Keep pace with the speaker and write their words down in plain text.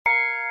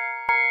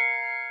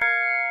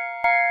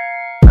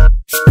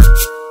Yo,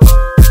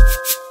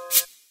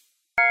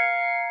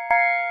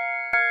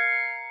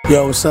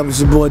 what's up?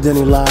 It's your boy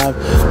Denny live.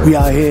 We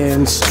out here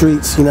in the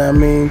streets, you know what I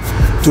mean?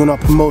 Doing our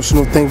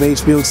promotional thing for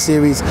HBO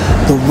series,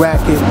 The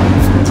Rackett,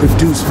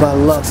 produced by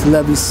Lux,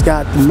 Levy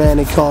Scott, the man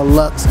they call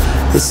Lux.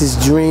 It's his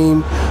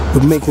dream.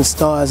 We're making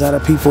stars out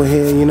of people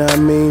here, you know what I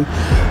mean?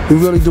 We're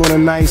really doing a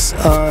nice,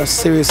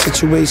 serious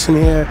situation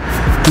here.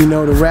 You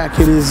know, The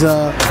Rackett is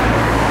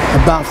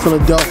about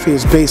Philadelphia.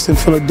 It's based in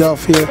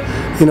Philadelphia,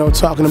 you know,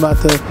 talking about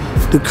the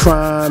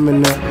crime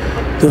and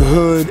the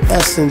hood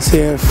essence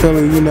here in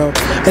Philly, you know.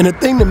 And the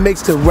thing that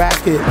makes The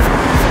Rackett,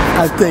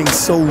 I think,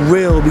 so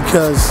real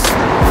because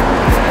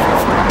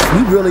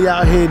we really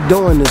out here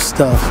doing this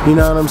stuff, you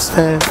know what I'm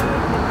saying?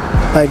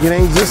 Like, it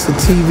ain't just a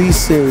TV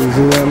series,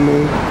 you know what I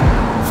mean?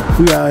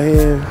 We out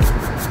here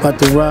about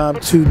to rob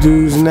two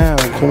dudes now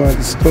and come out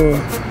the store,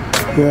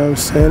 you know what I'm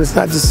saying? It's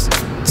not just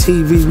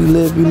TV, we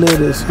live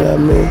this, you know what I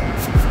mean?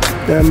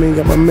 You know what I mean?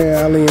 Got my man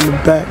Ali in the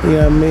back, you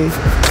know what I mean?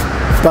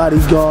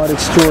 Bodyguard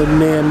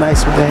extraordinaire,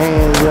 nice with the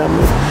hands, you know what I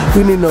mean?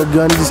 We need no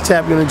gun, you just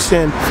tap you on the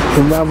chin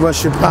and I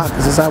rush your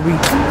pockets. That's how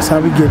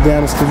we get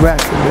down, it's The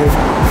Rackett, man. You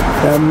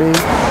know what I mean?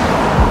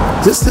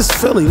 This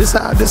Philly, this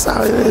how it is,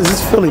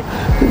 this Philly.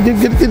 Get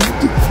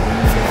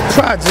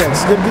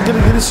projects, get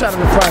a shot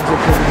of the project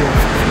over here.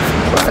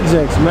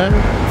 Projects, man.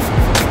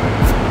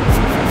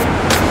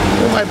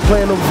 Nobody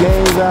playing no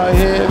games out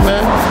here,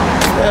 man.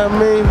 You know what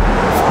I mean?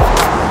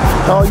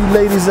 All you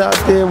ladies out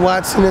there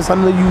watching this, I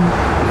know you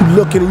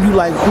looking and you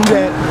like, who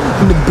that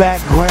in the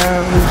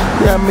background?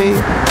 You know what I mean?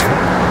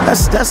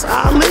 That's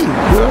Ali, you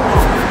know?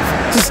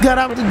 Just got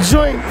out the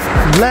joint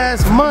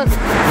last month.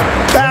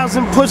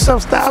 1,000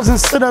 push-ups, 1,000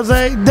 sit-ups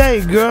every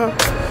day, girl.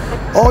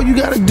 All you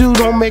gotta do,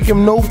 don't make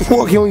him no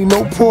pork. He don't eat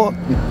no pork.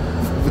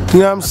 You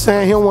know what I'm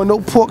saying? He don't want no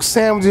pork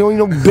sandwich. He don't eat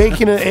no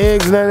bacon and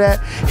eggs, none of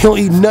that. He don't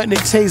eat nothing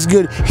that tastes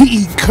good. He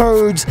eat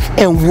curds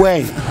and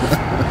whey.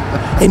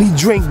 And he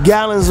drink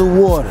gallons of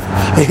water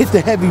and hit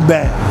the heavy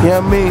bag. You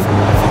know what I mean?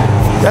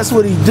 That's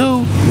what he do,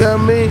 you know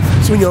what I mean?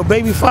 So when your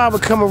baby father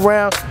come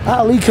around,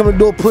 Ali come to the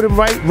door, put him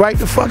right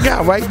the fuck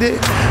out, right there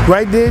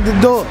at the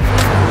door.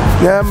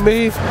 You know what I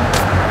mean?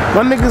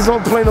 My niggas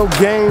don't play no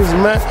games,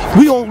 man.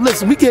 We don't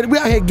listen. We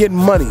out here getting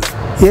money.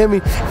 You hear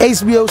me?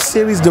 HBO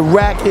series, The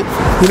Rackett.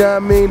 You know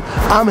what I mean?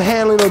 I'm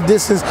handling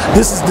auditions.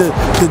 This is the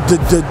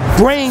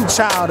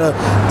brainchild of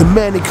the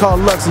man they call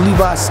Lux,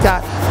 Levi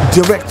Scott,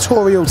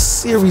 directorial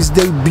series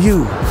debut. You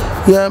know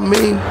what I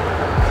mean?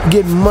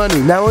 Getting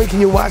money. Not only can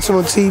you watch it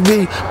on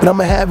TV, but I'm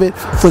gonna have it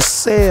for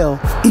sale.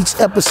 Each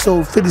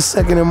episode,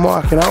 52nd and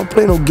Market. I don't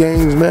play no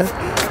games, man.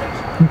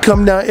 You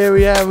come down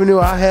Erie Avenue,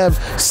 I have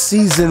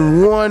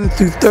season 1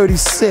 through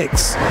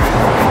 36.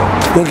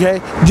 Okay?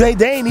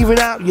 They ain't even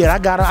out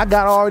yet.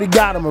 I already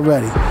got them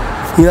already.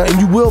 You know, and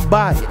you will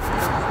buy it.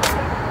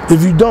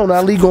 If you don't,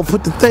 Ali gonna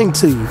put the thing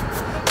to you.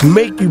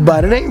 Make you buy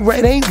it.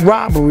 It ain't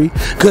robbery,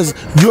 because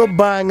you're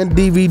buying a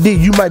DVD.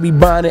 You might be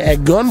buying it at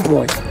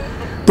gunpoint,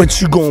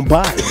 but you gonna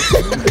buy it.